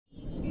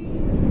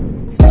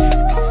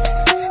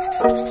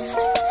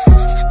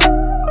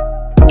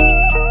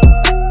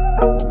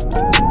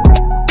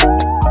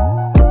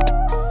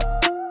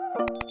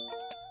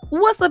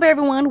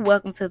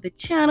welcome to the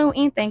channel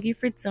and thank you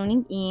for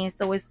tuning in.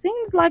 So it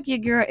seems like your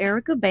girl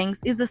Erica Banks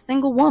is a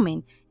single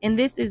woman, and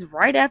this is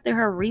right after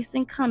her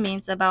recent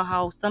comments about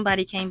how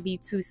somebody can't be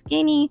too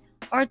skinny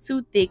or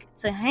too thick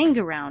to hang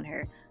around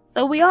her.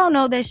 So we all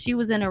know that she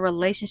was in a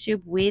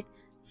relationship with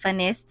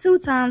Finesse 2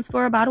 times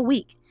for about a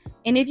week.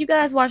 And if you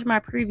guys watched my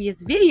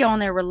previous video on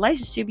their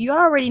relationship, you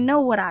already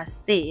know what I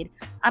said.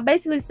 I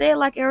basically said,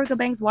 like, Erica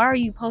Banks, why are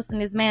you posting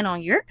this man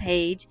on your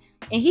page?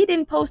 And he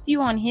didn't post you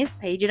on his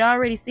page. It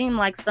already seemed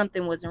like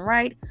something wasn't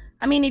right.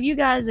 I mean, if you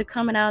guys are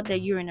coming out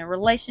that you're in a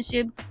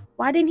relationship,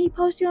 why didn't he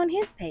post you on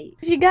his page?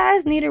 If you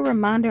guys need a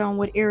reminder on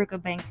what Erica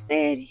Banks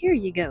said, here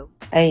you go.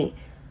 Ain't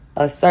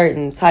a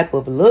certain type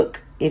of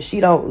look. If she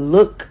don't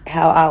look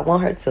how I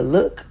want her to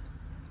look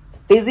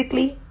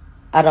physically,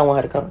 I don't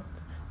want her to come.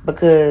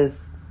 Because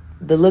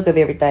the look of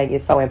everything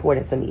is so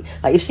important to me.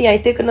 Like, if she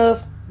ain't thick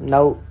enough,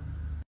 nope.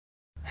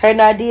 Her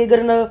not did good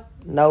enough,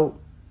 nope.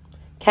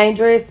 Can't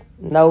dress,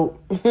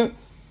 nope.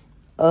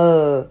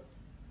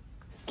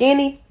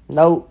 Skinny,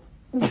 nope.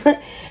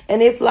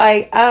 And it's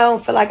like, I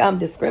don't feel like I'm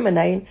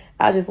discriminating.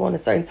 I just want a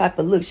certain type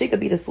of look. She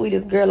could be the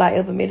sweetest girl I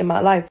ever met in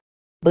my life,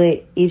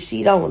 but if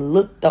she don't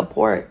look the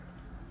part,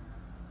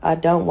 I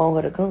don't want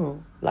her to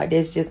come. Like,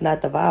 that's just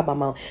not the vibe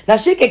I'm on. Now,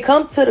 she can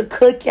come to the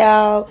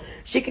cookout.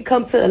 She can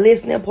come to the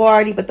listening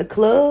party. But the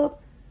club,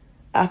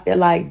 I feel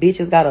like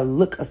bitches got to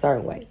look a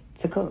certain way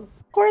to come.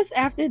 Of course,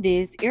 after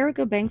this,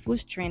 Erica Banks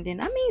was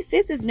trending. I mean,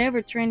 sis is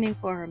never trending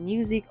for her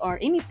music or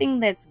anything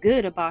that's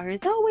good about her.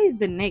 It's always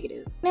the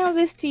negative. Now,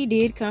 this tea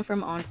did come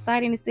from on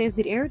site, and it says,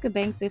 did Erica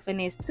Banks and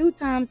Finesse 2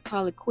 times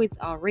call it quits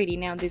already?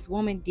 Now, this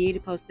woman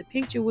did post a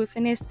picture with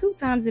Finesse 2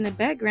 times in the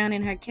background,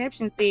 and her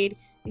caption said,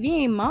 if you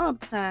ain't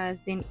mob ties,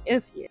 then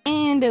F you.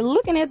 And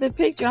looking at the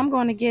picture, I'm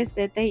going to guess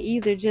that they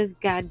either just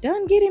got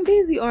done getting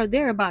busy or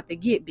they're about to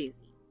get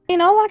busy.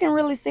 And all I can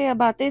really say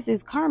about this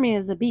is karma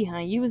is a bee, huh?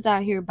 You was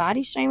out here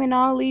body shaming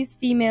all these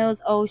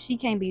females. Oh, she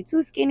can't be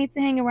too skinny to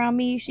hang around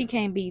me. She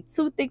can't be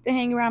too thick to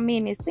hang around me.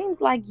 And it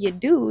seems like your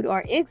dude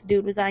or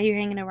ex-dude was out here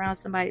hanging around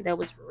somebody that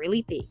was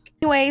really thick.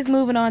 Anyways,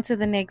 moving on to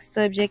the next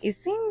subject. It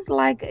seems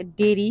like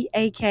Diddy,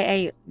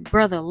 aka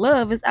Brother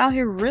Love, is out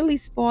here really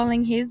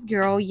spoiling his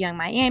girl, Young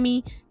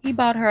Miami. He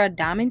bought her a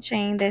diamond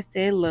chain that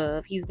said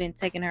love. He's been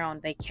taking her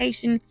on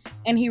vacation.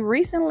 And he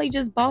recently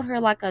just bought her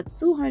like a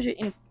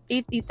 $250,000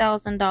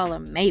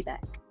 Maybach.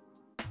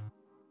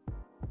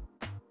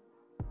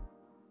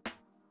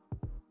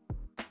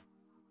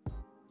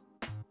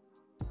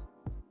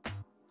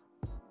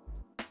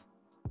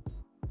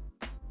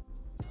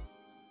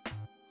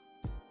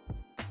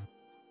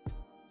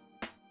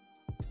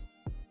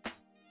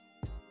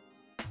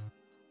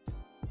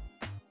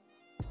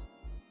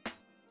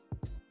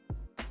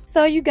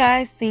 So you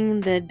guys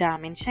seen the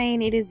diamond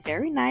chain. It is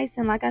very nice,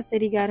 and like I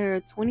said, he got her a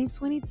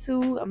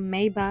 2022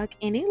 Maybach,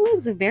 and it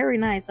looks very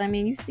nice. I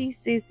mean, you see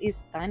sis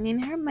is stunning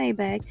her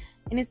Maybach,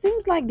 and it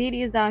seems like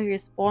Diddy is out here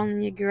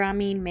spoiling your girl. I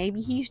mean,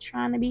 maybe he's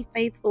trying to be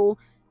faithful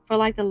for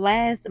like the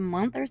last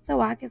month or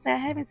so. I can say I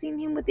haven't seen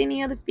him with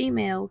any other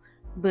female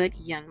but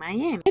Young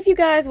Miami. If you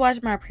guys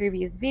watched my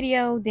previous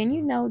video, then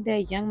you know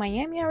that Young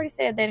Miami already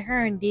said that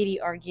her and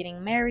Diddy are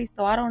getting married.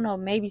 So I don't know,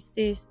 maybe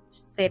sis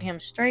set him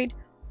straight,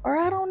 or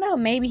I don't know,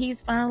 maybe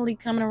he's finally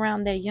coming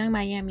around that Young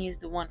Miami is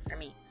the one for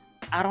me.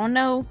 I don't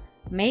know.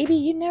 Maybe,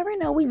 you never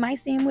know. We might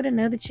see him with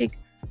another chick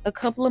a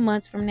couple of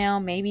months from now,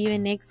 maybe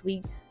even next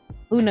week.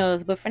 Who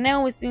knows? But for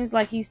now, it seems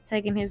like he's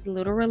taking his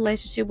little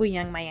relationship with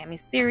Young Miami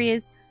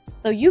serious.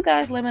 So you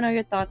guys let me know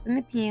your thoughts and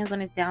opinions on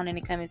this down in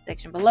the comment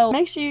section below.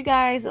 Make sure you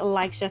guys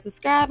like, share,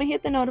 subscribe, and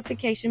hit the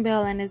notification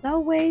bell. And as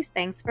always,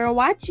 thanks for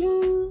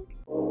watching.